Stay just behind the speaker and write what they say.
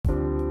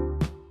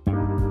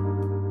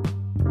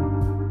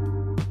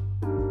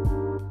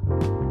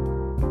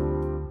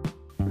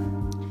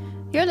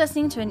You're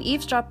listening to an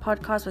Eavesdrop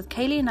podcast with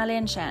Kaylee, Nali,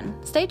 and Shan.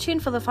 Stay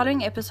tuned for the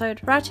following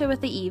episode right here with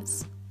the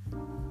Eves.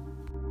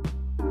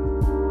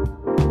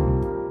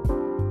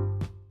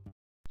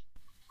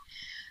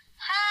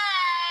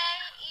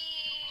 Hi,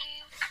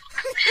 Eve.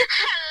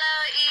 Hello,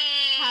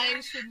 Eve. Hi,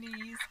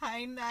 Shanice.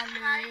 Hi, Nali.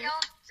 How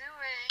y'all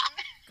doing?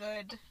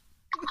 Good.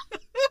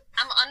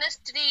 I'm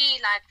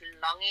honestly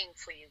longing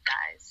for you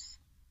guys.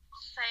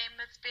 Same.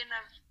 It's been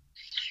not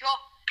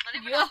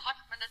even a hot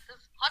minute.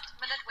 This hot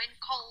minute went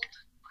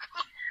cold.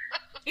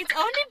 It's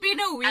only been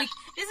a week.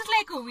 Is it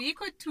like a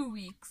week or 2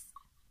 weeks?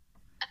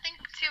 I think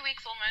 2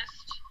 weeks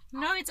almost.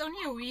 No, it's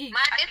only a week.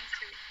 My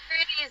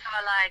insecurities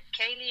are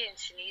Kaylee and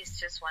Shanice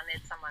just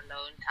wanted some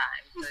alone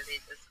time, so they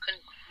just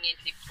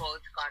conveniently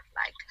both got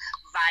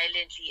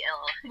violently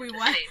ill.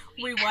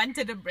 We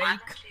wanted a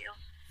break.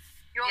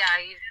 You're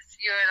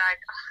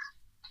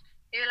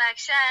like,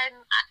 Shan,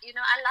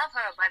 I love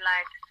her, but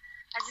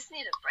I just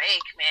need a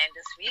break, man.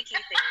 This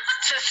weekly thing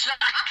is just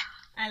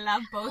I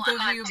love both of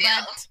you,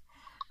 but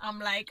I'm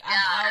out.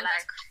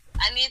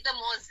 I need the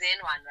more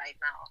zen one right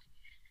now.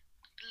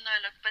 No,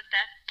 look, but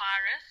that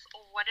virus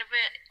or whatever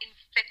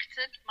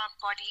infected my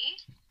body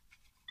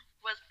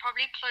was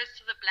probably close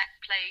to the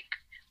Black Plague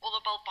or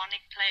the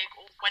bubonic plague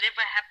or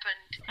whatever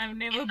happened. I've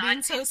never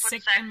been so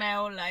sick in my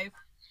whole life.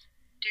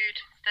 Dude,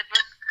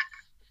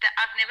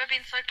 I've never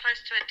been so close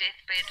to a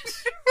deathbed.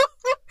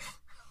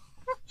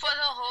 For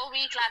the whole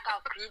week,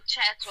 our group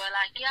chats were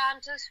I'm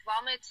just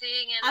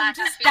vomiting and I'm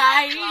just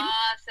I feel dying.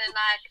 Glass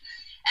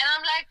and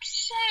I'm like,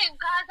 shame,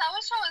 guys, I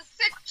wish I was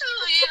sick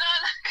too,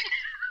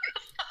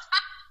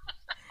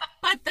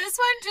 But this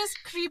one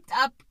just creeped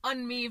up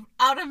on me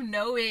out of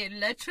nowhere,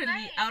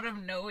 literally out of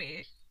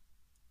nowhere.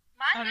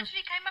 Mine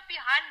literally came up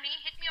behind me,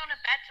 hit me on a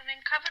bat, and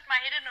then covered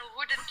my head in a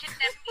hood and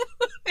kidnapped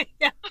me.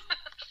 Yeah.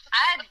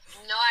 I had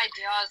no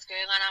idea what was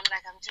going on.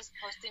 I'm just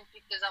posting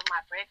pictures of my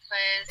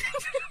breakfast.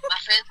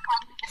 My friends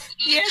come to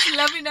eat. Yes,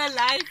 loving her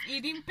life,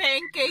 eating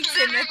pancakes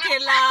and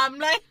Nutella. I'm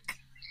like,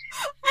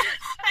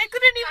 I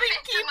couldn't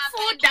even keep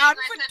food down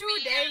for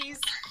 2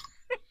 days.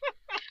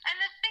 And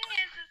the thing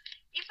is,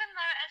 even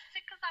though as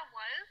sick as I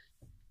was,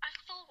 I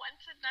still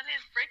wanted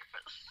Nali's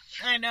breakfast.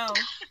 I know.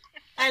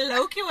 I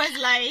low-key was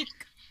like,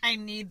 I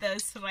need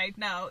this right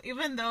now.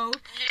 Even though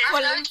for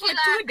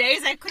 2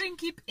 days I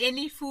couldn't keep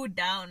any food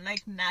down,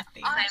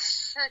 nothing. Oh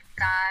shit,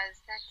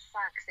 guys, that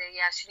sucks.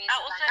 Yeah, she needs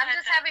I'm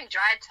just having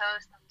dry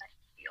toast. I'm like,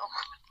 yo.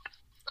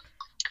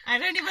 I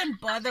don't even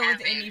bother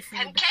with any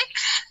food.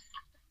 Pancakes?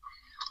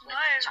 No,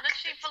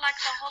 literally for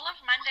the whole of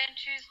Monday and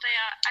Tuesday,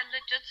 I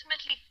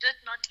legitimately did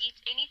not eat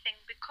anything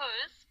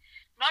because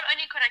not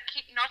only could I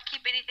not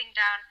keep anything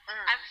down,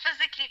 I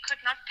physically could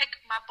not pick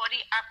my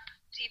body up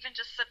to even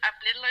just sit up,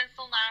 let alone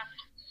still now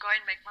go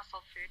and make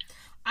myself food.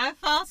 I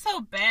felt so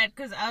bad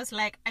because I was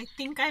like, I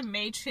think I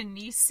made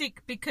Shanice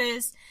sick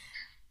because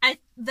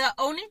the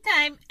only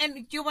time,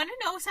 and you want to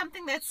know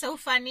something that's so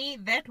funny,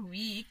 that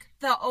week,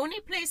 the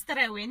only place that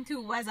I went to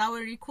was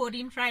our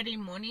recording Friday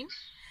morning.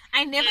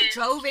 I never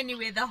drove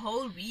anywhere the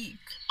whole week.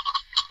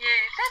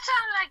 Yeah, that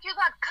sounds like you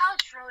got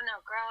couch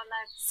Rona, girl.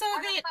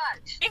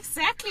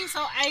 Exactly. So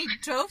I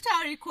drove to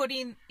our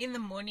recording in the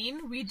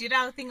morning. We did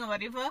our thing or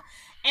whatever,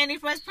 and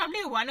it was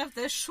probably one of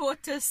the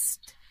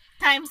shortest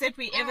times that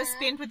we ever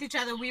spent with each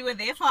other. We were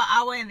there for an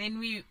hour and then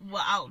we were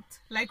out.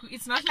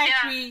 It's not like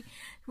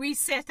we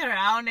sat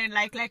around and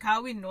like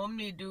how we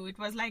normally do. It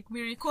was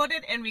we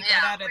recorded and we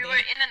got out of there. We were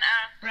in and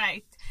out.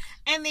 Right.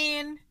 And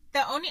then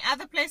the only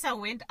other place I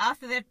went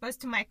after that was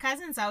to my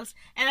cousin's house,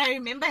 and I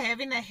remember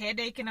having a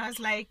headache, and I was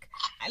like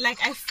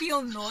I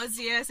feel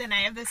nauseous and I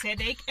have this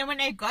headache. And when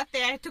I got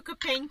there, I took a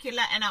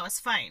painkiller and I was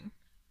fine.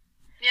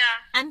 Yeah.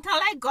 Until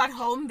I got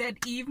home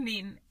that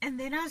evening, and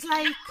then I was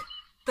like,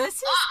 this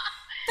is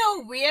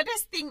the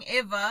weirdest thing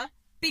ever,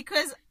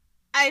 because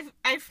I've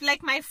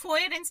my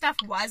forehead and stuff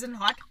wasn't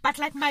hot, but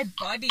my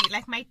body,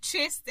 my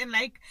chest, and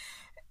I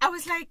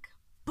was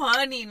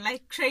burning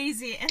like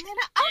crazy. And then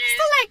I was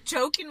still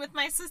joking with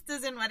my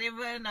sisters and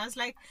whatever, and I was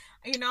like,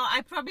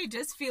 I probably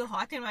just feel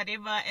hot and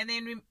whatever. And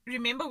then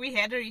remember we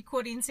had a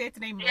recording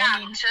Saturday morning.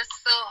 Yeah, just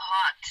so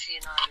hot,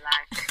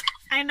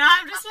 I know,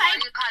 I'm just you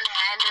can't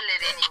handle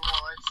it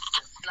anymore. It's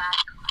just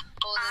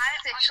all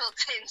the sexual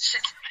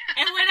tension.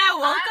 And when I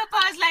woke up,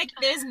 I was like,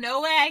 there's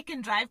no way I can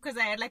drive because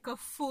I had a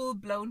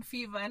full-blown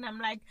fever. And I'm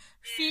like,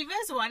 fever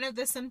is one of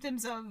the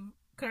symptoms of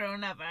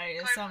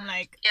coronavirus. So I'm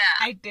like,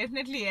 I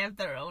definitely have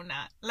the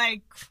Rona.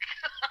 I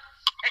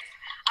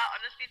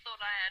honestly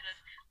thought I had it.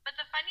 But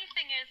the funny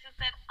thing is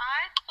that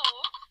I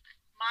thought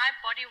my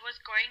body was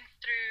going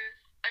through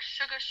a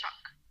sugar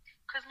shock.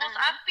 Because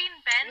I've been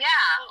banned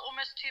for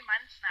almost 2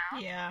 months now.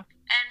 Yeah.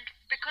 And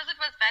because it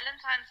was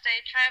Valentine's Day,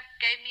 Trav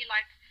gave me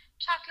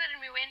chocolate and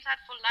we went out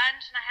for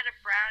lunch and I had a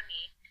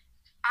brownie.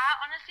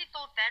 I honestly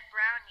thought that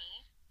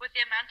brownie, with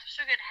the amount of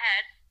sugar it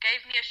had,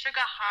 gave me a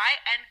sugar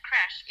high and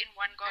crash in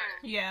one go.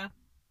 Yeah.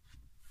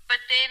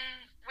 But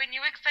then when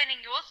you were explaining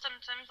your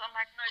symptoms, I'm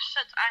like, no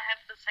shit, I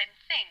have the same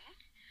thing.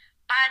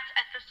 But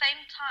at the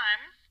same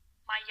time,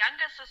 my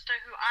younger sister,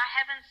 who I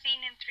haven't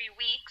seen in 3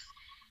 weeks,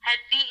 had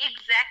the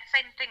exact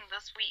same thing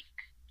this week.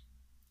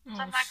 Oh,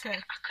 So I'm like, shit.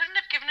 I couldn't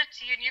have given it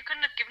to you and you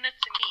couldn't have given it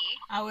to me.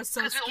 I was so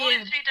because we're all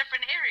in scared. 3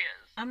 different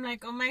areas. I'm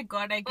like, oh my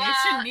god, I guess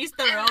Well, she needs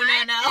the in Rona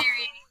my now.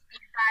 theory, you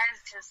guys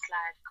just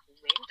like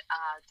went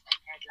out and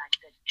had like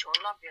the joy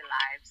of your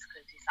lives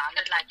because you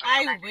sounded like you I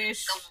were, like,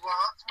 wish. the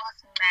world's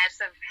most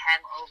massive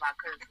hangover.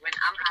 Because when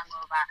I'm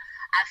hungover,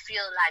 I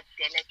feel like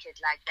delicate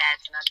like that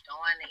and I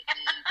don't want to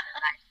eat.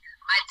 Like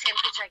my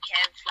temperature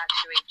can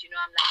fluctuate. You know,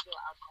 I'm like, yo,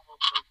 alcohol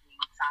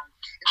poisoning.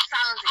 It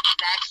sounds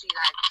exactly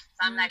like. So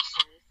I'm like,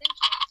 Shanice and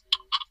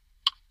Jesse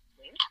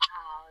went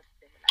out.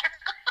 They were like,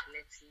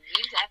 let's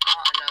leave that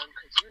girl alone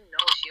because you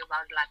know she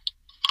about to like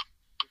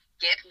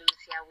get loose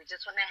here. We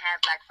just want to have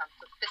like some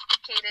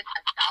sophisticated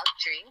adult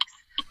drinks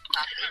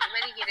without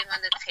anybody getting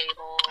on the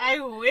table. I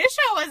wish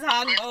I was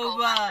Let's go,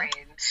 my hungover.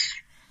 friend.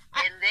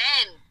 And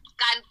then,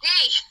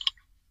 Kanti.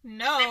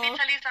 No. Let me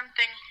tell you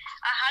something.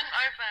 A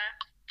hangover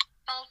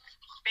felt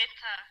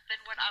better than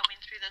what I went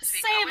through this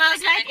week. Same, wish I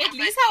was could like, make at it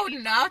least better. I would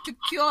know how to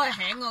cure a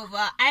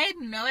hangover. I had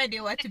no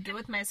idea what to do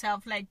with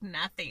myself, like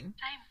nothing.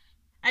 Same.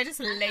 I just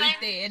laid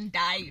Same. there and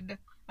died.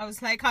 I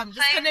was like, I'm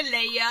just Same. gonna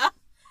lay here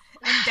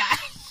and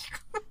die.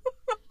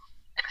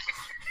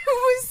 It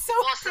was so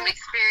Awesome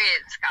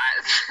experience,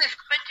 guys.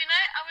 But you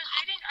know, I was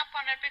reading up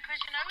on it because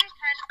you know we've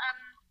had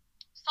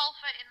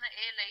sulfur in the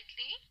air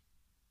lately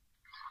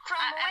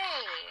From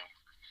where?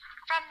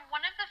 from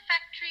one of the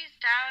factories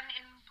down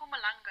in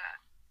Mpumalanga.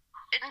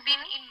 It's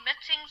been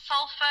emitting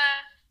sulfur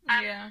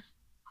yeah.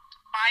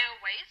 bio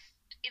waste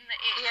in the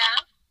air. Yeah.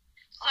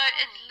 So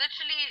it's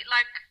literally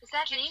like Is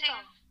that getting.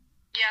 legal?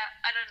 Yeah,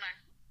 I don't know.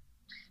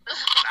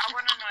 This is what I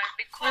want to know I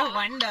because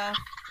wonder.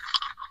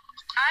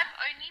 I've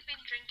only been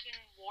drinking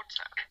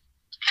water.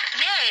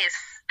 Yes.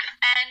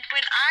 And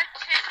when I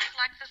checked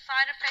like the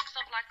side effects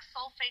of like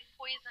sulfate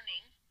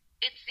poisoning,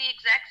 it's the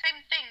exact same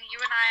thing you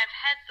and I have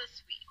had this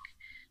week.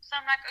 So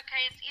I'm like,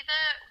 okay, it's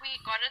either we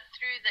got it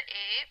through the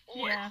air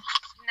or Yeah.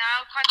 it's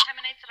now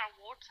contaminated our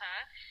water.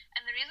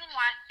 And the reason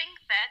why I think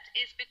that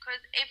is because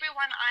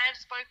everyone I have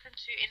spoken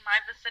to in my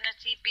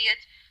vicinity, be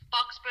it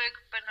Boxburg,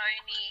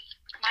 Benoni,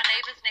 my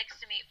neighbors next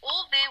to me,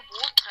 all their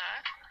water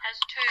has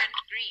turned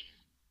green.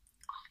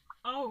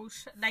 Oh,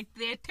 like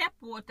their tap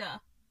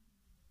water.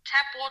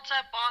 Tap water,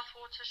 bath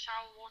water,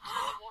 shower water,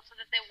 the water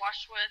that they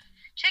wash with.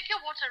 Check your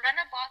water, run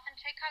a bath and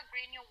check how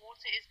green your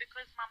water is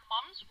because my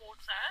mom's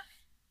water,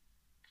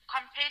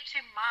 compared to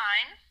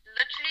mine,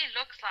 literally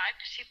looks like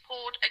she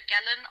poured a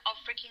gallon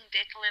of freaking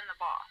Dettol in the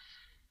bath.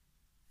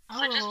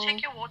 So just check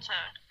your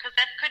water because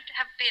that could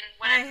have been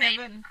what I made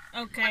haven't.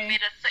 what Okay. made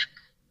us sick.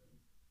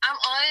 I'm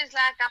always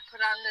like, I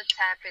put on the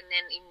tap and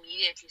then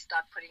immediately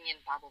start putting in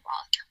bubble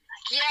bath. I'm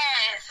like,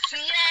 yes.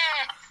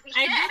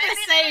 I do the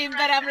Maybe same, they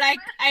but I'm run-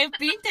 like, I've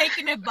been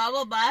taking a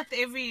bubble bath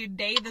every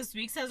day this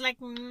week, so I was like,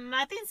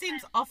 nothing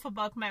seems off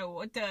about my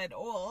water at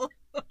all.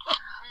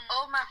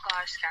 Oh my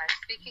gosh, guys.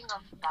 Speaking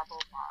of bubble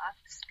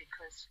baths,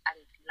 because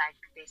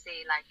they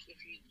say like if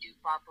you do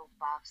bubble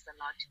baths a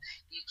lot,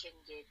 you can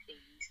get a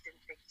yeast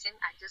infection.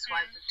 I just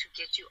wanted to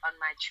get you on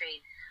my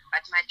train,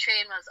 but my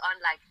train was on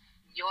like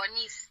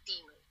yoni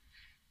steaming.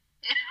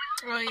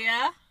 Oh,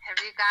 yeah? Have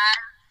you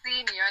guys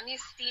seen yoni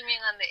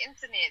steaming on the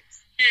internet?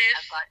 Yes.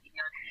 I've got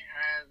yoni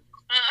herbs.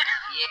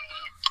 Yes.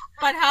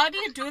 But how do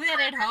you do that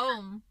at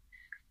home?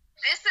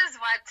 This is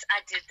what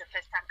I did the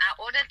first time. I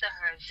ordered the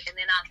herbs and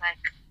then I was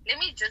like, let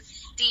me just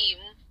steam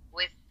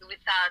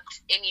without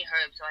any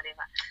herbs or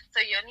whatever. So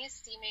yoni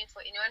steaming,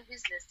 for anyone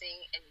who's listening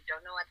and you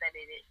don't know what that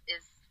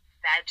is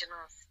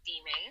vaginal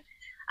steaming.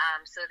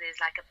 So there's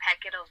like a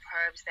packet of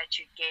herbs that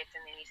you get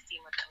and then you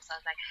steam with them. So I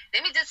was like,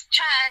 let me just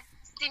try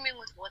steaming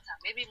with water.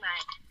 Maybe my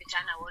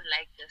vagina won't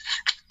like this.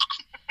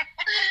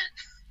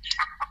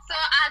 So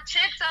I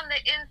checked on the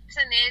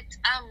internet.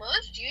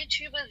 Most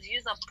YouTubers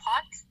use a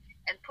pot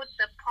and put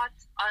the pot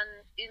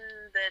in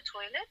the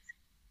toilet,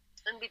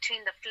 in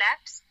between the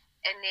flaps,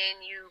 and then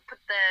you put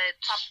the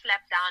top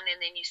flap down and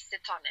then you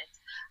sit on it.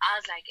 I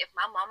was like, if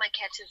my mama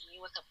catches me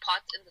with a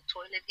pot in the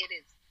toilet, it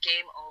is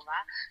game over.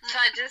 So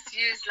I just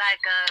used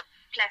like a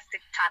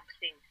plastic tub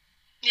thing.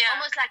 Yeah.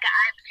 Almost like an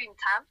ice cream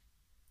tub,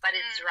 but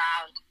it's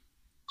round.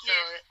 So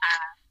Yes.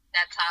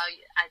 that's how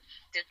I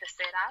did the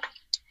setup.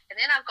 And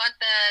then I've got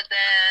the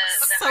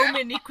So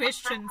many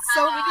questions.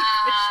 So many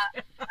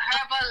questions.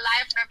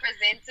 Herbalife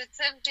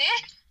representative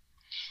there.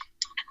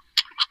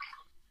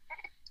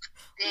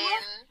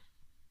 Then,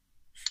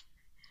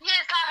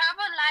 yes, our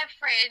Herbalife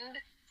friend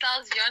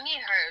sells yoni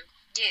herbs.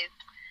 Yes.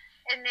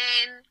 And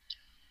then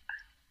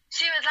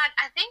she was like,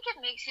 I think it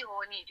makes you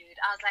horny, dude.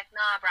 I was like,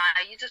 nah, bro,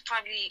 you just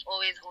probably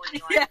always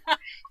horny. Yeah.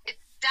 It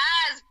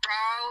does,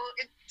 bro.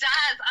 It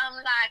does. I'm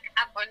like,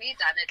 I've only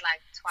done it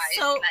like twice,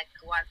 So- like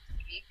once a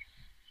week.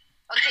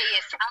 Okay,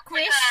 yes. I'll put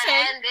the Question.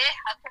 hand there.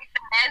 I'll take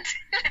the hand.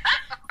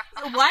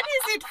 What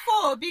is it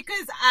for?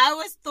 Because I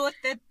always thought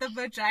that the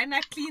vagina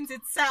cleans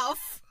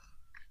itself.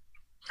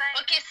 saying?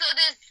 Okay, so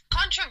there's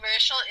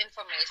controversial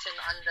information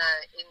on the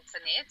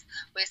internet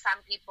where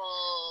some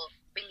people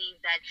believe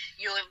that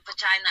your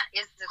vagina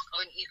is its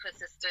own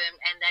ecosystem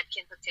and that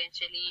can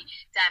potentially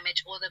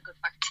damage all the good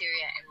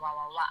bacteria and wah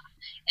wah wah.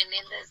 And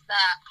then there's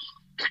the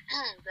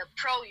the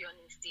pro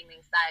yoni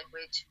steaming side,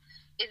 which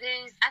it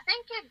is. I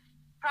think it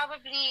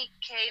probably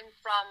came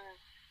from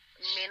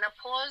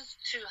menopause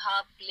to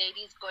help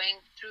ladies going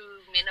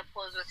through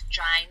menopause with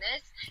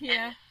dryness.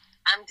 Yeah. And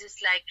I'm just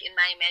like, in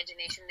my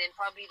imagination, then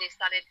probably they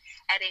started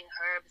adding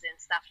herbs and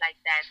stuff like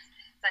that.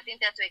 So I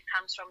think that's where it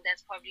comes from.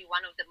 That's probably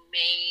one of the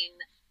main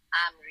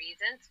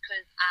reasons.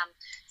 Because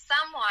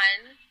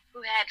someone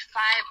who had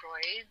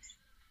fibroids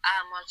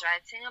was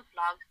writing a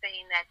blog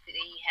saying that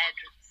they had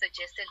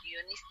suggested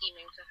yoni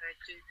steaming to her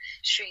to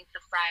shrink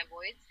the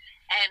fibroids.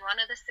 And one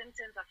of the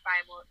symptoms of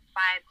fibroids,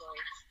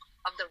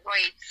 of the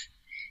roids,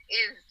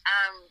 is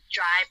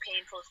dry,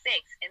 painful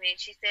sex. And then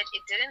she said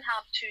it didn't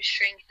help to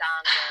shrink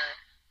down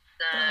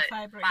the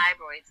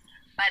fibroids,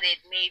 but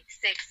it made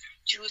sex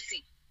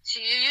juicy.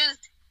 She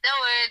used the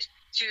word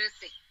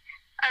juicy.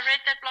 I read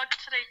that blog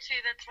today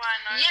too. That's why I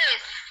know.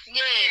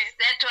 Yes,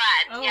 that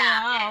one. Oh, yeah,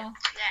 wow.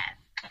 yes.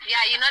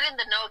 Yeah, you're not in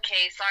the know,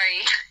 Kay.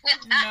 Sorry.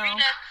 No. Read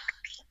it.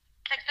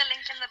 Click the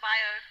link in the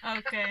bio.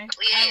 Okay.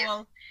 Yes. I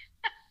will.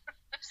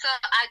 So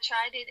I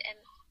tried it, and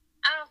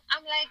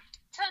I'm like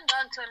turned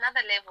on to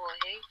another level.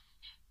 Hey.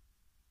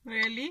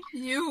 Really?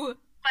 You.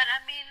 But I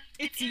mean,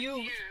 It's it is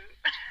you.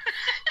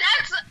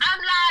 I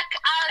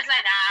was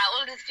like,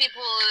 all these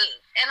people,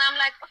 and I'm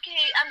like, okay,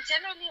 I'm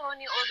generally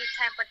horny all the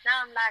time, but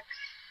now I'm like,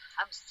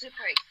 I'm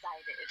super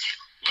excited.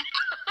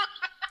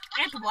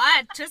 At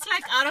what? Just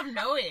like out of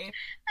nowhere.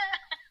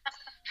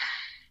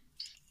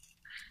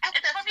 At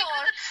It's the probably because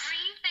thought, it's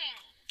breathing.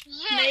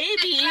 yes,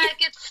 Maybe. it's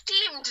like it's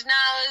steamed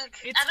now.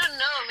 It's- I don't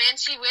know, man.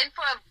 She went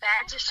for a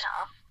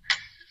vaginal.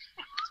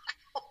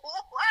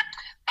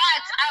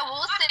 But I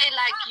will say,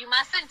 like, you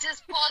mustn't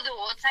just pour the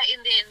water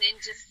in there and then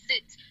just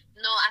sit.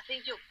 No, I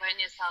think you'll burn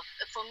yourself.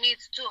 For me,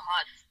 it's too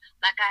hot.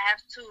 Like, I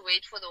have to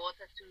wait for the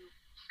water to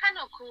kind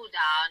of cool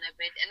down a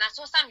bit. And I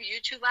saw some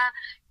YouTuber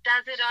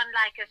does it on,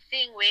 like, a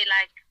thing where,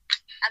 like,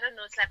 I don't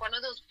know, it's like one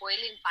of those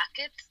boiling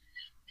buckets.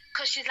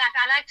 Because she's like,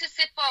 I like to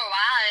sit for a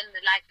while and,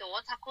 like, the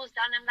water cools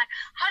down. I'm like,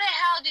 how the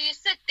hell do you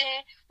sit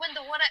there when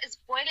the water is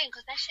boiling?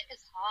 Because that shit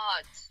is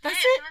hot. That's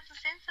Yes, it. and it's a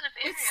sensitive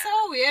area. It's so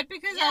weird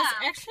because I was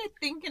Yeah. actually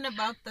thinking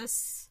about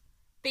this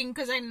thing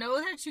because I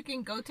know that you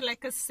can go to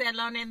like a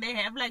salon and they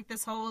have like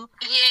this whole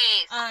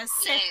Yes.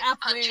 set yes, up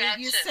where you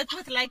contraption. sit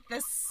with like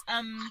this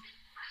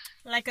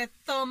like a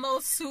thermal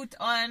suit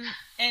on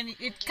and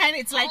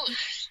it's like Oh,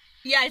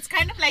 yeah, it's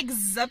kind of like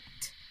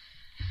zipped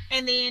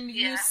and then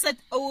you Yeah. sit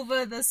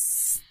over the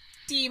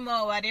steam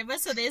or whatever.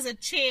 So there's a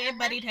chair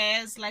but it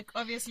has like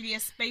obviously a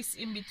space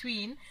in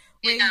between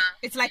where Yeah.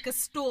 it's like a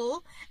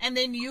stool and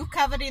then you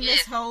covered in this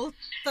Yes. whole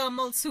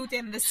thermal suit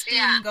and the steam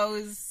Yeah.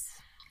 goes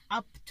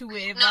up to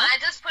wherever. No, I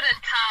just put a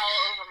towel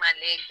over my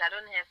legs. I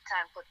don't have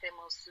time for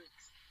thermal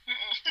suits.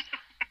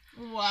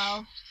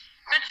 Wow.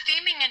 But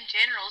steaming in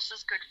general is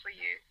just good for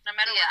you, no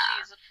matter what Yeah. you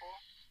use it for.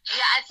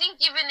 Yeah, I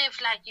think even if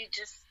like you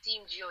just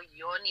steamed your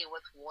yoni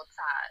with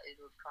water, it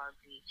would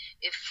probably,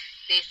 if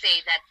they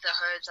say that the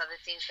herbs are the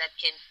things that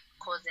can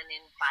cause an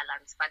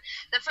imbalance. But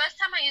the first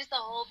time I used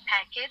the whole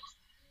packet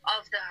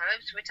of the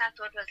herbs, which I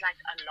thought was like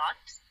a lot,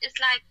 it's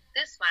like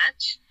this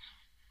much.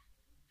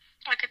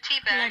 Like a tea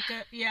bag. Like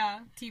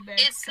a tea bag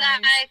It's size.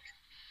 like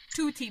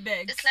 2 tea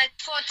bags. it's like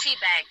 4 tea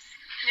bags.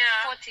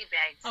 Yeah. 4 tea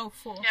bags. Oh,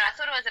 4. Yeah. I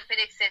thought it was a bit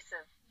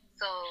excessive,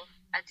 so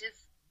I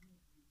just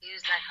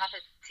use like half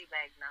a tea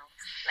bag now,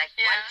 like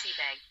Yeah. 1 tea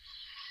bag.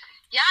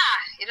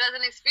 Yeah, it was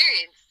an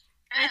experience.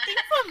 I think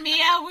for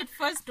me, I would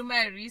first do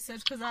my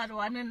research because I'd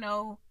want to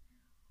know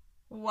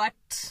what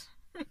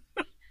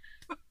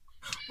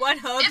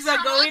herbs It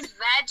are going. promotes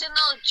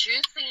vaginal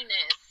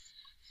juiciness.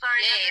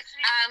 Sorry. Yes.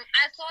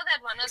 I saw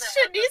that one of the herbs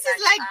Shanice was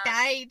is like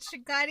dying. She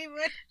can't even No,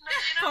 you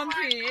know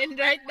comprehend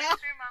what? right It now. went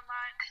through my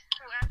mind.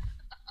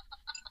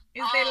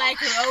 Is there like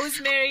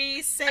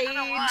rosemary, sage,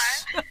 why.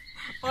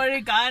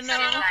 oregano?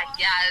 She's like,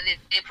 yeah,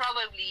 they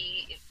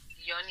probably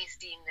yoni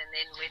steamed and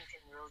then went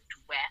and wrote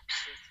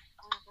waxes.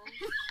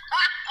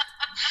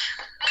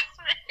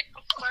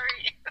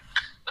 Sorry.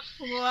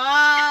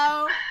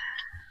 Wow.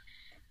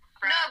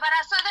 No, but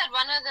I saw that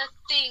one of the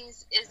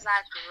things is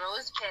like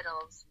rose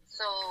petals.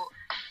 So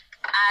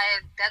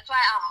that's why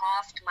I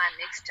halved my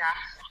mixture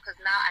because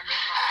now I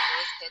make my own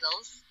rose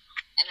petals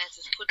and I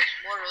just put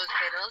more rose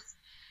petals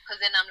because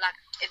then I'm like,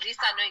 at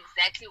least I know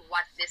exactly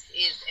what this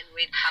is and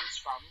where it comes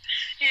from.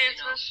 Yes,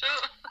 You know. for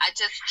sure. I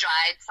just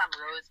dried some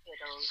rose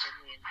petals and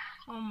then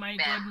Oh my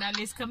Bam. god,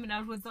 Nali's coming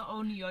out with her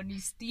own yoni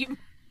steam.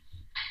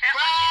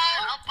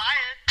 Yeah, I'll buy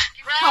it.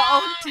 Give me Her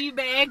own tea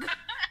bag.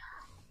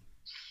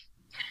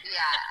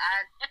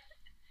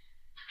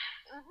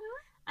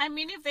 I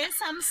mean, if there's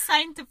some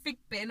scientific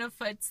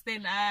benefits,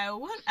 then I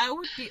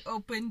would be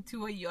open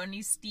to a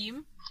yoni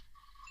steam.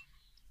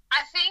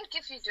 I think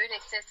if you do it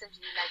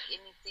excessively, like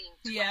anything,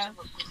 too Yeah.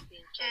 much of a good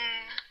thing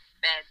can be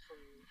bad for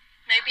you.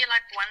 Maybe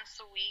like once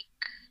a week.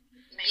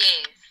 maybe.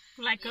 Yes.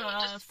 Like a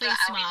Just face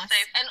to be mask.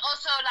 safe. And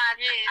also, like,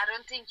 Yes. I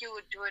don't think you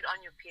would do it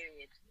on your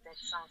period. That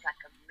sounds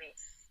like a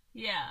mess.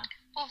 Yeah.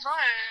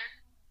 Although,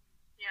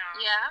 yeah.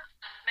 Yeah?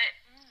 May-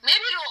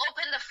 Maybe it'll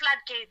open the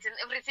floodgates and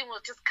everything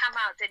will just come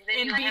out and then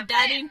And you'll be have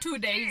done like- in 2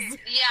 days.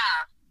 Yeah.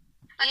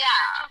 Like Yeah.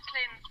 a natural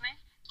cleanse, ne?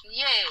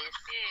 Yes.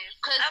 Yes.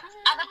 Because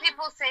other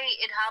people say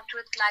it helped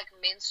with like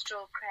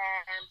menstrual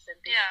cramps and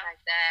things Yeah.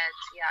 like that.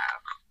 Yeah.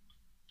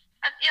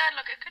 Yeah,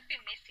 look, it could be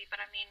messy, but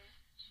I mean,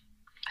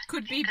 I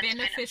Could be think it's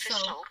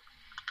beneficial.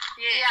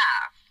 Yes. Yeah.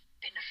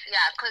 Beneficial.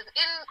 Yeah, because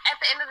at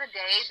the end of the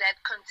day, that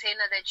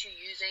container that you're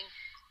using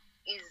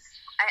is,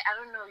 I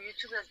don't know,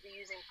 YouTubers be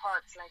using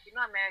pots. Like, you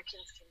know,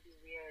 Americans can be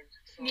weird.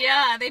 So,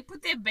 Yeah, they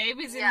put their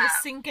babies in the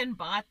Yeah. sink and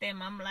bath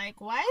them. I'm like,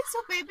 why is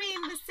your baby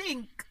in the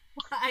sink?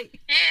 Why?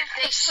 Yes.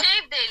 They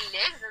shave their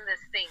legs in the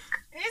sink.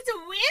 It's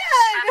I've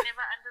weird.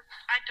 never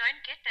I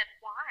don't get that.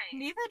 Why?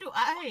 Neither do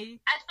I.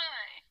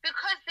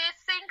 Because their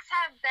sinks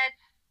have that.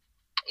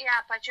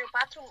 Yeah, but your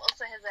bathroom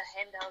also has a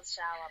handheld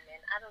shower,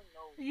 man. I don't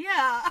know.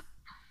 Yeah.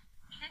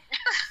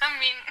 I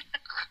mean,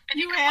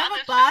 You can have a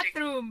honestly-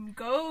 bathroom.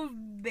 Go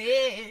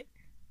there.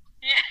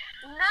 Yeah.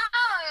 No,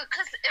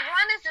 because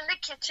everyone is in the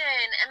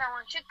kitchen, and I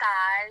want you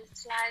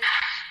guys, like,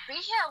 be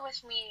here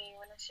with me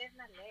when I shave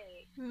my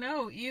leg.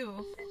 No,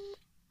 you.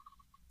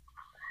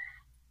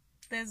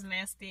 That's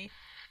nasty.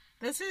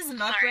 This is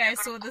not Sorry, where I I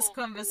got a saw this cold.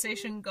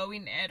 conversation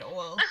going at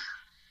all.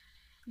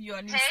 You're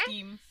on your Hey?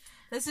 steam.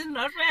 This is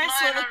not where I No,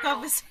 saw not the at all.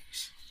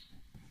 conversation.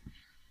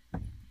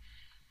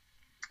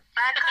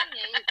 I can't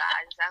hear you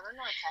guys. I don't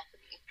know what's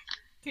happening.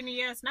 Can you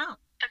hear us now?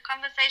 The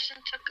conversation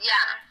took.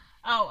 Yeah.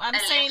 Oh, I'm I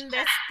saying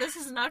left that this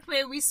is not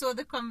where we saw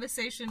the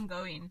conversation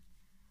going.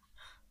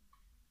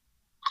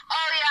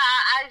 Oh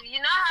yeah, you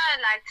know how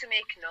I like to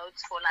make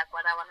notes for like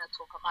what I want to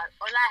talk about.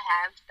 All I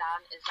have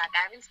done is like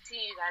I haven't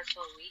seen you guys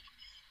for a week,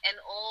 and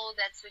all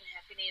that's been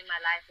happening in my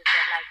life is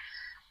that like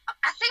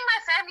I think my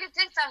family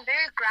thinks I'm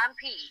very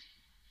grumpy.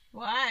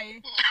 Why?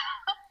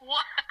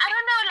 What? I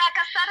don't know. Like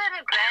I started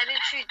a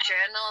gratitude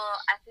journal.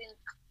 I think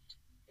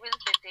when's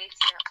the date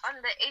here? On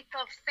the 8th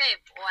of Feb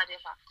or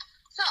whatever.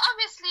 So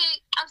obviously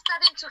I'm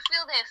starting to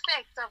feel the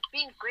effects of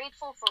being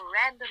grateful for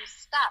random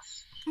stuff.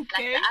 Like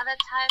Okay. the other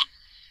time,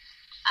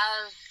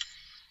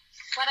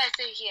 what I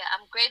say here,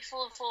 I'm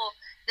grateful for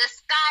the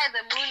sky,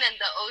 the moon, and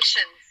the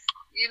oceans,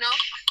 you know?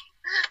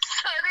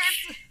 So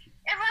then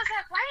everyone's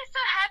like, why are you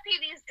so happy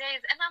these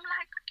days? And I'm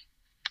like,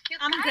 you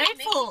I'm guys make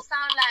grateful. it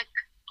sound like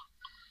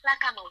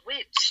I'm a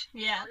witch.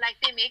 Yeah. Like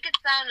they make it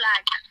sound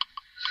like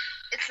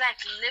it's like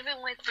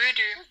living with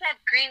Voodoo. who's that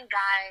green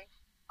guy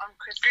on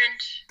Christmas?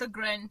 Grinch. The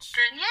Grinch.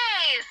 Grinch.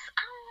 Yes.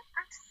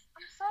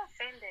 I'm so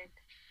offended.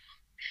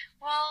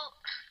 Well,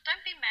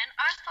 don't be man.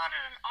 I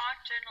started an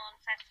art journal on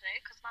Saturday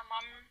because my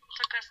mom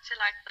took us to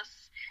like this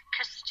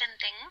Christian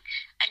thing,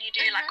 and you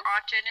do like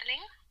art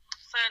journaling.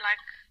 So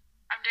like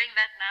I'm doing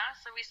that now.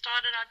 So we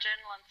started our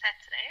journal on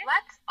Saturday.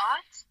 What's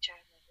art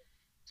journalism?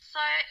 So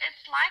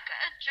it's like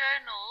a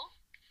journal,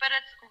 but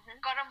it's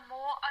got a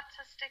more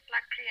artistic,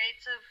 like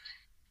creative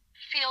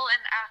feel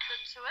and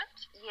outlet to it.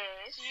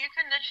 Yes. So you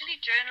can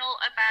literally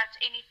journal about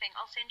anything.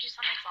 I'll send you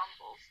some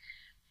examples.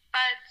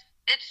 But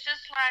it's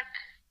just like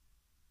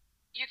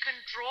you can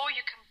draw,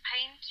 you can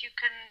paint, you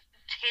can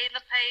tear the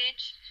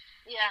page,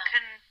 Yeah. you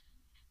can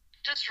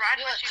just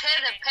write You what you're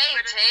tear the feeling, but page,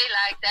 it's- hey?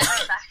 Like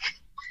that's like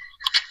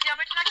Yeah,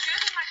 but like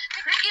doing like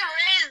pictures,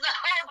 erase the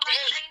whole like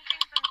day.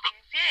 paintings and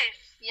things. Yes.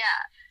 Yeah.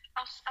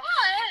 I'll send Oh,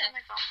 you yeah. some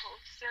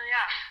examples. So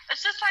yeah,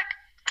 it's just like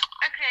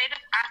a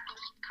creative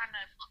outlet kind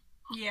of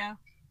Yeah.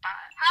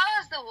 vibe. How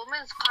was the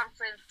women's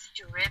conference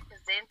to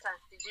represent us?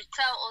 Did you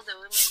tell all the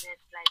women that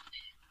like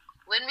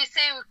when we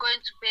say we're going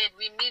to bed,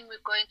 we mean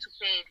we're going to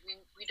bed.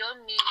 We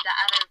don't mean the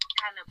other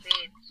kind of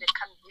bed that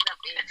comes with a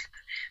bed.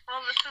 Well,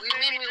 this is We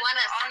when mean we did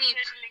wanna the art sleep.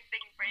 journaling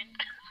thing, friend.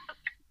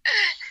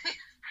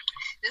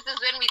 This is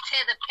when we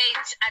tear the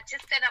page. I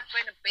just said I'm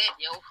going to bed,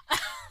 yo.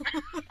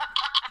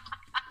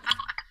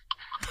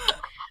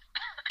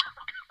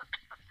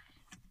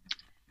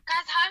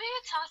 Guys, how do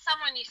you tell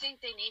someone you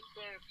think they need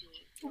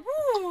therapy?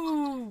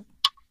 Woo!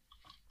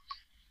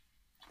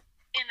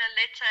 In a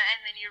letter, and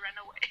then you run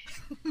away.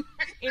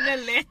 In a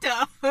letter.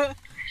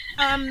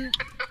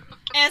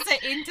 As an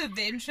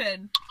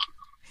intervention.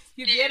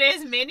 You get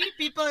as many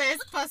people as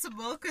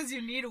possible because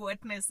you need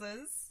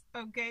witnesses.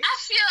 Okay? I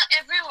feel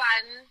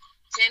everyone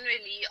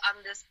generally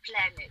on this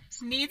planet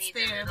Needs a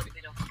little therapy.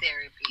 bit of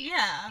therapy.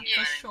 Yeah, You know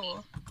for what I sure.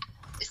 mean?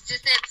 It's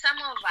just that some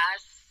of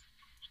us,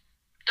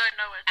 Don't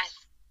know it.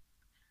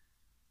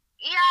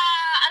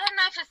 I don't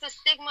know if it's the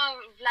stigma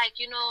of like,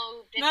 you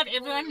know, that Not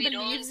people, everyone we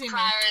believes don't in it.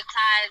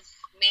 prioritize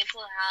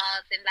mental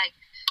health and like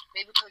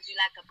maybe because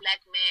you're like a black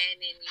man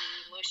and you're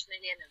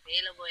emotionally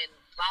unavailable and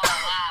blah blah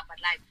blah.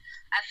 But like,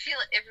 I feel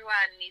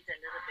everyone needs a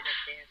little bit of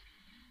therapy.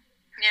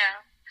 Yeah.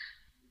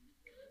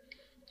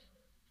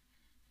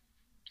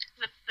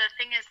 The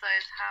thing is, though,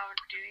 is how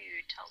do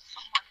you tell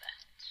someone that?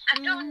 I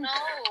don't know.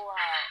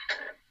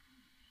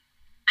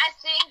 I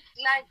think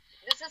like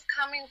this is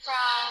coming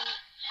from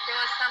there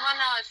was someone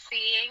I was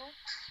seeing,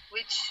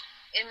 which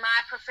in my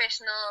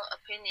professional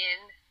opinion,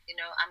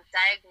 I'm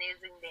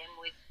diagnosing them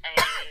with a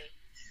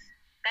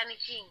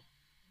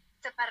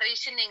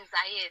separation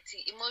anxiety,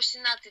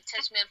 emotional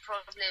detachment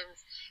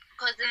problems,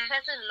 because this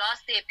person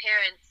lost their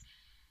parents,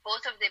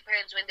 both of their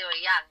parents, when they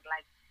were young.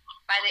 Like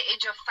by the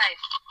age of 5,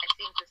 I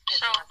think this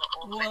person was an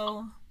orphan.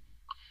 Whoa.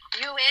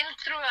 You went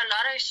through a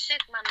lot of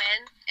shit, my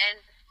man, and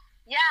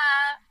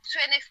yeah, to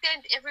an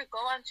extent,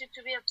 everyone wants you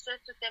to be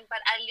obsessed with them,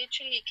 but I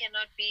literally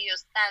cannot be your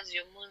stars,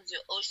 your moons,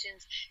 your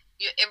oceans,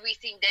 your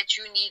everything that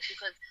you need,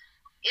 because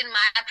in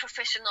my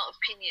professional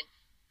opinion,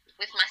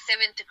 with my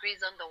 7 degrees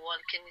on the wall,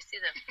 can you see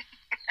them?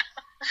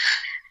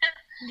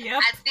 Yep.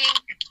 I think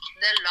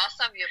the loss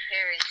of your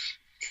parents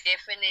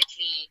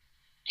definitely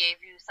gave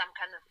you some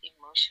kind of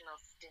emotional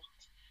stint.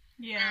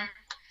 Yeah.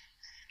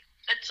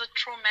 It's a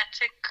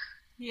traumatic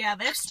Yeah,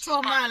 that's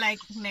trauma, like,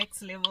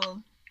 next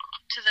level.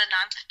 to the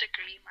 9th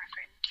degree, my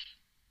friend.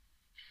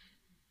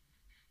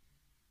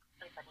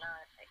 But now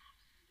I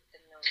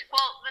don't know.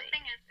 Well, the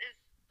thing is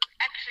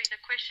actually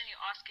the question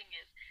you're asking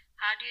is,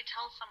 how do you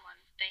tell someone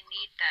they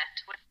need that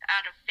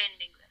without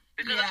offending them?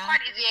 Because it's Yeah.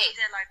 quite easy to Yes.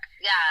 say, like,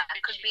 Yeah,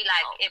 it could be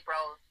like, Oh. hey,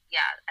 bro,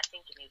 yeah, I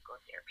think you need to go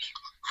to therapy.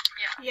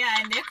 Yeah,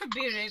 and that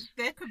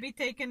could be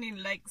taken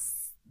in, like,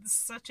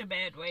 such a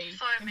bad way.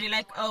 So And be many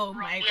like, ways oh wrong.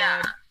 my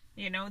Yeah. god.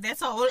 You know,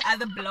 that's a whole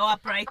other blow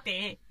up right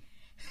there.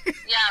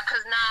 Yeah,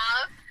 because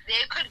now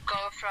it could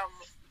go from,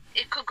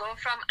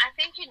 I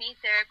think you need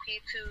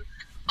therapy to,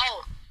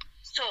 oh,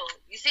 so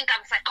you think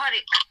I'm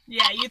psychotic?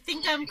 Yeah, you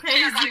think I'm I got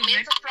crazy.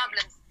 mental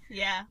problems.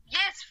 Yeah.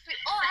 Yes, we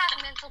all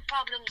have mental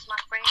problems, my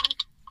friend.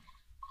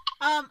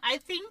 I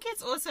think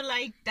it's also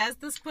like, does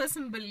this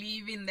person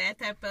believe in that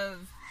type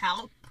of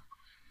help?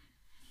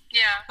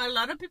 Yeah. A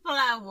lot of people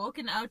are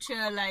walking out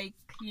here like,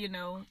 you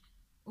know,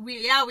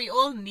 we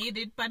all need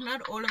it, but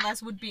not all of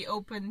us would be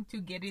open to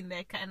getting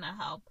that kind of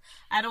help.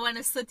 I don't want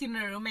to sit in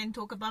a room and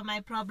talk about my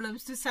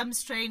problems to some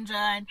stranger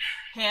and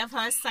have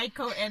her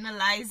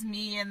psychoanalyze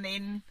me and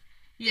then,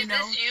 you Is know.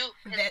 this you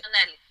that-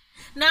 personally?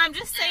 No, I'm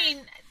just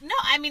saying, no,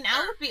 I mean,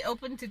 I would be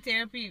open to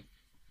therapy,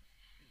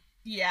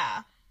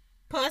 yeah,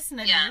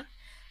 personally. Yeah.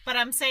 But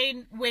I'm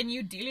saying when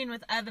you're dealing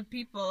with other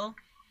people,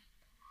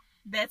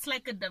 that's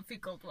like a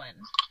difficult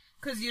one.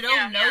 Because you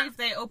don't know if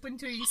they're open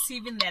to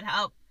receiving that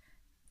help.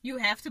 You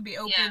have to be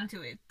open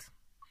to it.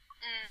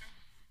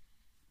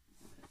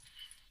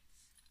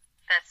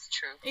 That's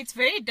true. It's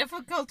very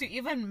difficult to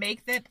even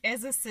make that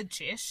as a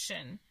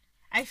suggestion.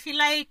 I feel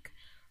like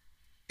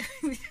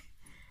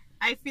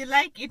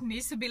it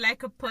needs to be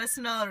like a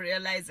personal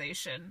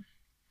realization.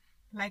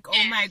 Like,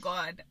 oh my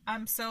god,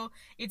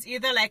 it's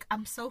either like,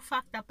 I'm so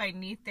fucked up, I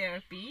need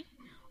therapy,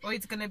 or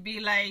it's gonna be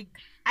like,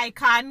 I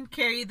can't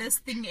carry this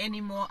thing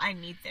anymore, I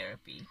need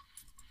therapy.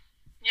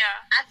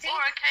 Yeah. I think-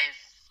 Or a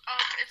case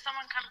of if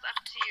someone comes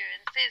up to you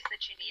and says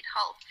that you need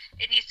help,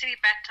 it needs to be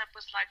backed up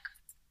with, like,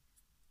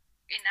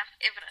 enough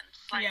evidence.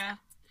 Like, Yeah.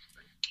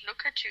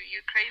 look at you,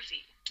 you're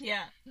crazy.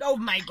 Yeah. Oh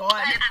my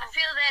god. And I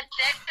feel that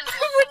can I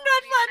also would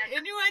not be want like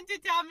anyone to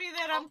tell me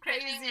that I'm opening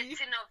crazy. a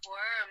tin of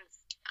worms.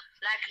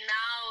 Like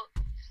now,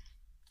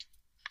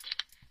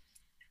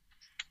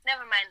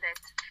 never mind that.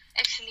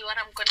 Actually, what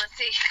I'm gonna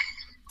say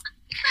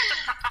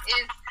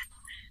is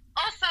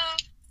also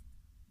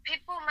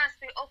people must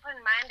be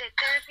open-minded.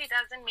 Therapy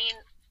doesn't mean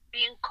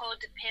being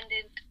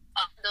codependent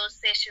on those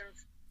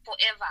sessions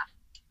forever.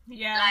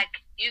 Yeah.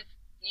 Like you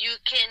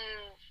can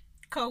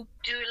Cope.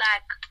 do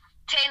like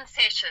 10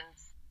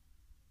 sessions.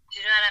 Do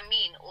you know what I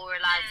mean? Or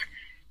like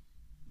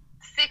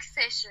 6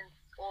 sessions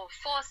or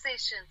 4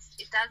 sessions.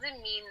 It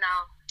doesn't mean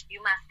now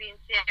you must be in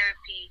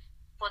therapy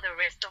for the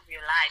rest of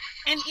your life.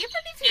 And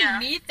even if you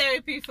need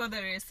therapy for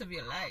the rest of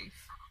your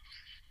life.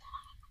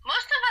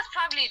 Most of us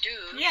probably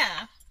do.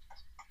 Yeah.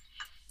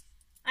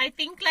 I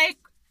think, like,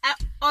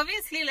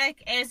 obviously,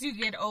 like, as you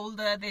get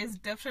older, there's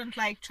different,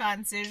 like,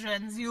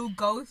 transitions. You'll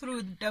go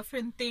through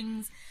different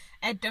things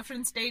at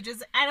different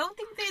stages. I don't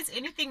think there's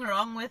anything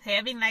wrong with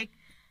having, like,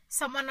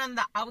 someone on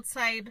the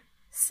outside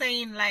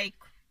saying, like,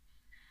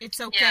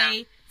 it's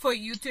okay for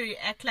you to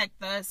react like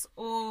this,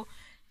 or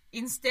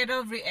instead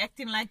of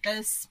reacting like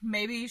this,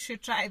 maybe you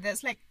should try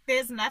this. Like,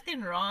 there's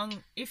nothing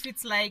wrong if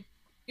it's like,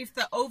 if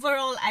the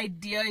overall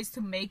idea is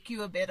to make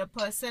you a better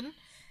person,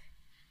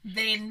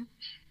 then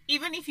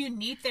even if you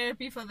need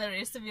therapy for the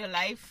rest of your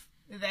life,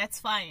 that's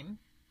fine.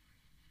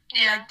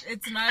 Yeah. Like,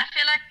 it's not. I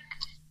feel like,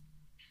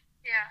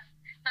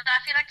 but I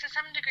feel like to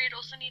some degree it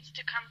also needs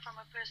to come from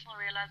a personal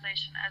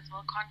realization as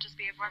well. Can't just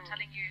be everyone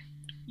telling you,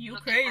 You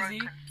look,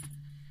 crazy. you're broken.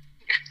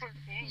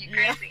 Yeah, you're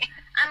Yeah. crazy.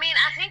 I mean,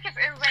 I think if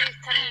everybody's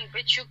telling you,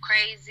 bitch, you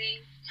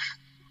crazy,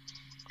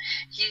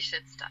 you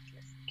should stop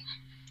listening.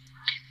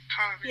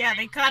 Probably. Yeah,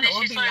 they can't Unless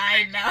all you're be so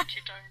lying crazy now. that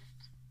you don't.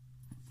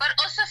 But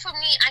also for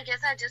me, I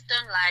guess I just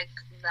don't like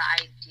the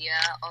idea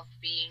of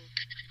being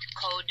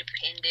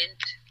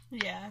codependent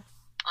Yeah.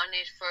 on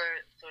it for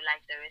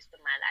like the rest of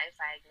my life.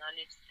 I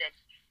acknowledge that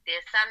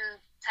there's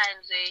some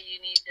times where you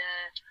need,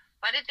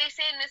 what did they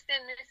say, Mr.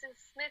 and Mrs.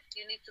 Smith?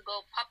 You need to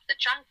go pop the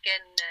trunk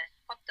and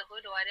pop the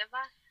hood or whatever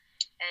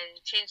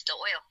and change the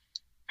oil.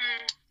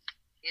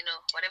 you know,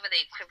 whatever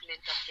the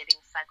equivalent of getting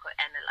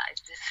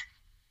psychoanalyzed is.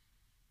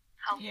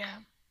 Help. Yeah.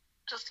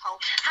 Just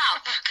help.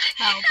 Help.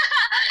 Help.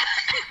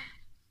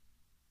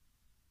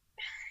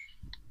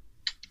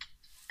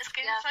 It's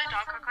getting so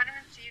dark. I can't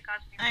even see you guys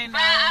I anymore.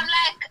 know. But I'm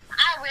like,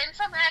 I went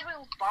from having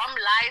bomb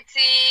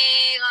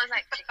lighting, I was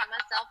like checking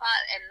myself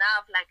out, and now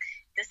I've like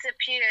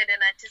disappeared,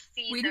 and I just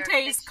see Winter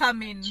the is reflection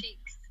coming. in my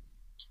cheeks.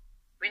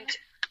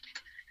 Winter.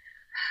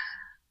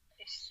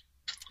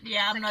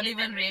 Yeah, I'm It's not like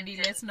even even ready.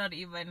 winter. Let's not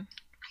even.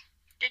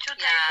 Get your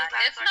Yeah, tables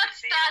out let's so I not can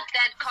see you. start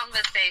that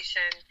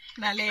conversation.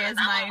 Nale is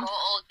I'm mine. gonna go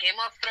all Game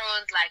of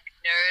Thrones, like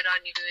nerd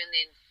on you, and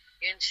then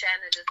you and Shan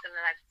are just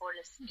gonna like fall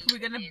asleep. We're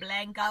gonna and then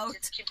blank I'll out.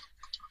 just keep...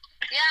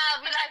 Yeah,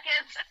 I'll be like,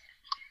 it's,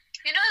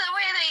 you know, the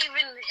way they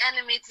even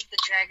animated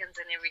the dragons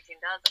and everything,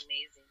 that was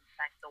amazing.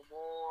 Like the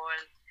wall,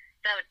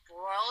 the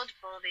world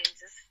building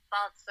just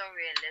felt so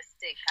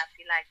realistic. I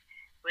feel like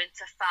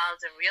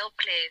Winterfell's a real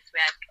place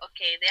where,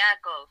 okay, there I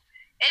go.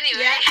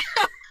 Anyway.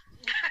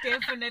 Yeah.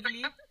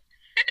 Definitely.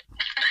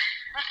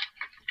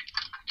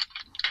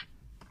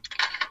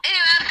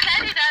 Anyway, I'm glad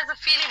you guys are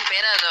feeling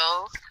better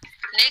though.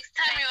 Next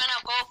time you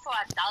wanna go for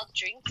adult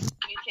drinks,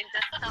 you can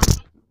just tell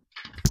me,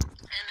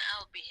 and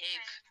I'll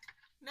behave.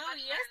 No,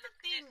 here's the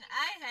thing.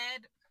 I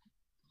had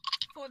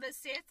for the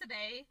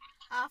Saturday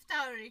after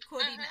our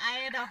recording, I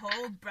had a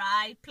whole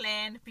braai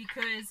planned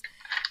because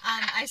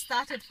I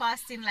started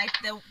fasting like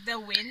the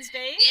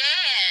Wednesday.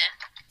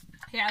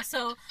 Yeah,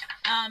 so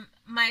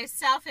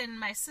myself and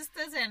my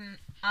sisters and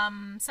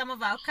some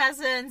of our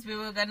cousins, we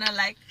were gonna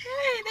like,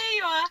 hey, there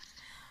you are.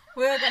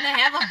 We were gonna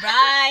have a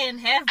braai and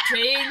have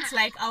drinks,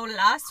 like our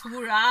last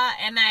hoorah,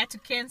 and I had to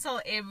cancel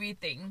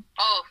everything.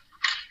 Oh,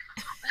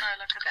 No,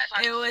 look at that.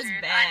 It was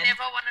dude. bad. I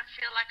never want to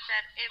feel like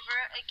that ever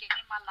again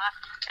in my life.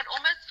 It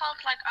almost felt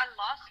like I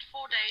lost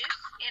 4 days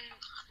in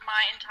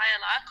my entire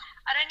life.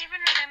 I don't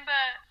even remember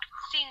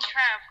seeing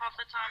Trav half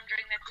the time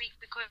during that week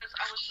because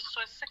I was just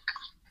so sick.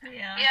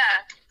 Yeah.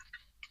 yeah.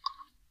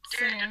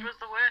 Dude, Same. it was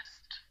the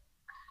worst.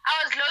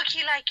 I was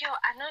low-key like, yo,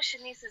 I know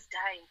Shanice is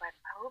dying, but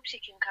I hope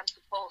she can come to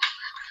Paul.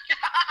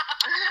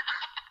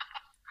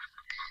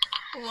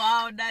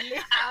 Wow, Dali.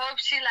 I hope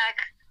she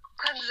like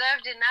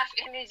conserved enough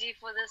energy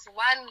for this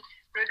one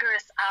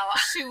rigorous hour.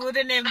 She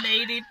wouldn't have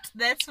made it,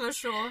 that's for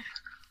sure.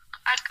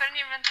 I couldn't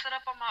even sit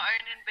up on my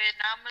own in bed.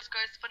 Now I must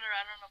go spin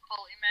around on a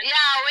pole. Imagine.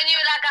 Yeah, when you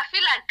like, I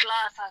feel like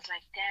glass. I was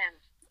like, damn.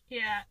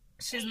 Yeah,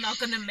 she's not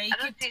gonna make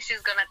I don't it. think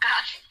she's gonna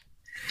come.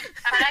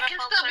 I've But I never can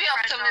felt still so be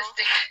fragile.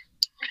 optimistic.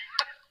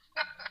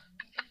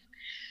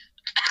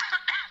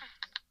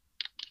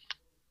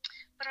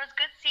 But it was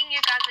good seeing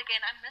you guys again.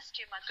 I missed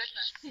you, my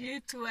goodness.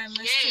 You too, I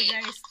missed you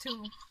Yay. guys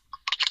too.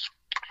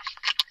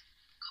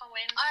 Can't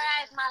wait. All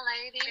right, my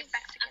ladies. Get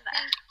back I together.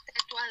 think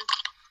that was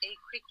a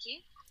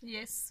quickie.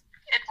 Yes.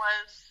 It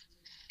was.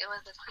 It was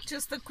a quickie.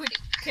 Just a quick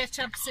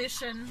catch-up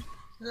session,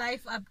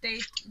 life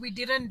update. We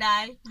didn't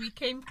die. We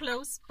came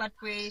close, but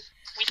we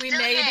still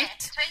made there.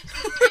 it.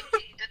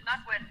 2020 did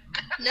not win.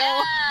 No.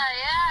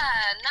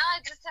 Yeah. Now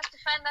I just have to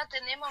find out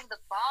the name of the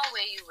bar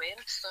where you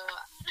went, so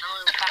I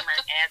will find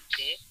my ad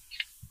there.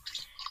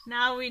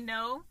 Now we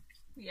know.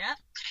 Yeah.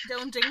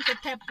 Don't drink the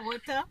tap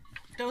water.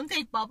 Don't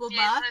take bubble Yes,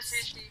 no, baths.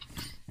 seriously.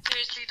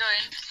 Seriously,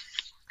 don't.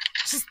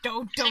 Just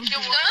don't Take do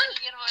your it. water when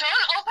you get home.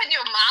 Don't open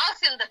your mouth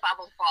in the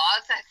bubble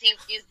baths. I think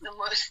is the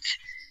most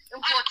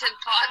important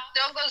part.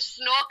 Don't go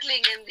snorkeling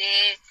in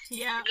there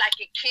Yeah, like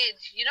a kid.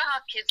 You know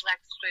how kids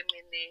like to swim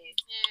in the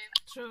Yeah.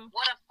 true.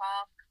 water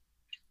park.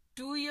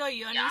 Do your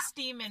yoni Yeah.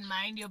 steam and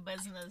mind your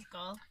business,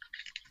 girl.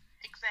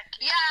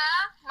 Exactly.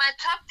 Yeah, my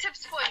top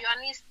tips for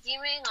yoni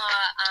steaming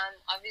are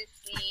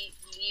obviously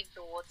leave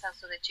the water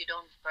so that you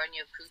don't burn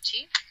your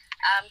coochie.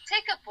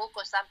 Take a book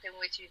or something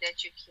with you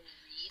that you can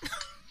read.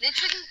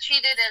 Literally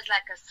treat it as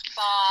like a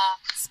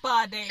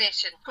Spa day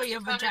session. for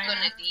your You're probably vagina.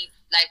 gonna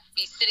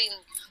be sitting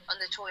on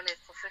the toilet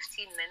for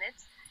 15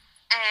 minutes,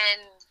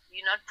 and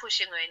you're not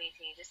pushing or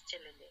anything. You're just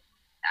chilling there.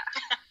 Yeah.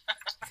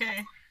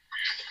 Okay.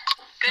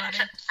 Good Got it.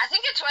 tips. I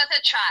think it's worth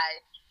a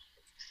try,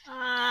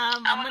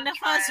 I'm wanna gonna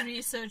try first it.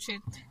 research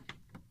it.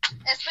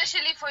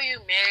 especially for you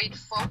married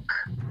folk,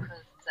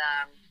 because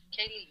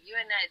Kaylee, you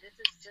and I, this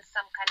is just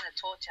some kind of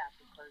torture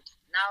because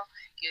now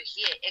you're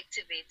here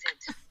activated.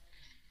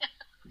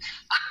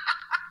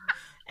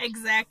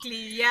 Exactly.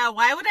 Yeah.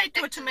 Why would I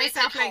torture Activated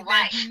myself for like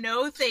that? why?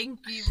 No, thank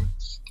you.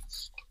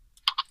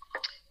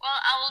 Well,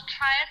 I will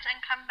try it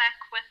and come back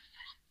with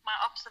my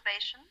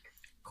observations.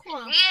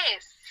 Cool.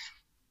 Yes.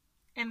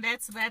 And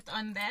that's that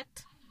on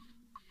that.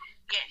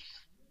 Yes.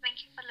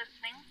 Thank you for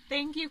listening.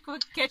 Thank you for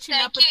catching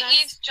Thank up with you, us.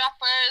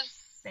 eavesdroppers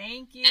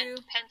Thank you. and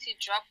panty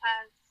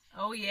droppers.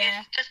 Oh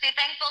yeah. Yes. Just be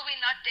thankful we're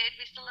not dead.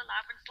 We're still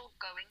alive and still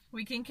going.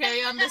 We can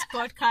carry on this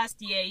podcast.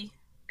 Yay.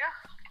 Yeah.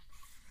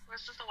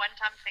 This is a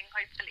one-time thing,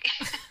 hopefully.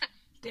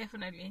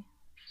 Definitely.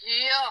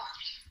 Yeah.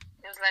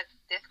 It was like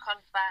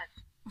DEFCON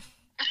 5.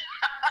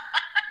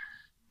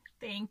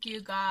 Thank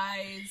you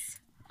guys.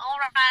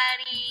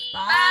 Alrighty.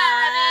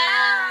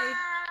 Bye.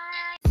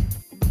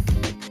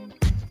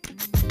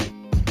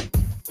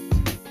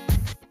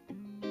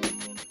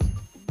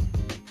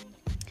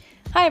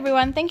 Hi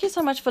everyone, thank you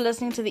so much for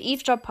listening to the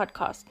Eavesdrop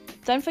podcast.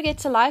 Don't forget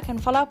to like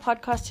and follow our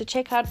podcast to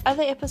check out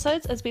other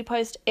episodes as we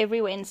post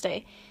every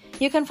Wednesday.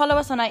 You can follow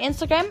us on our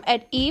Instagram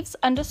at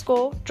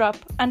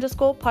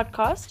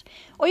eaves_drop_podcast,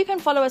 or you can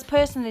follow us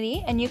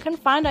personally and you can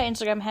find our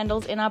Instagram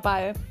handles in our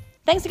bio.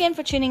 Thanks again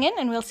for tuning in,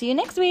 and we'll see you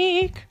next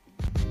week.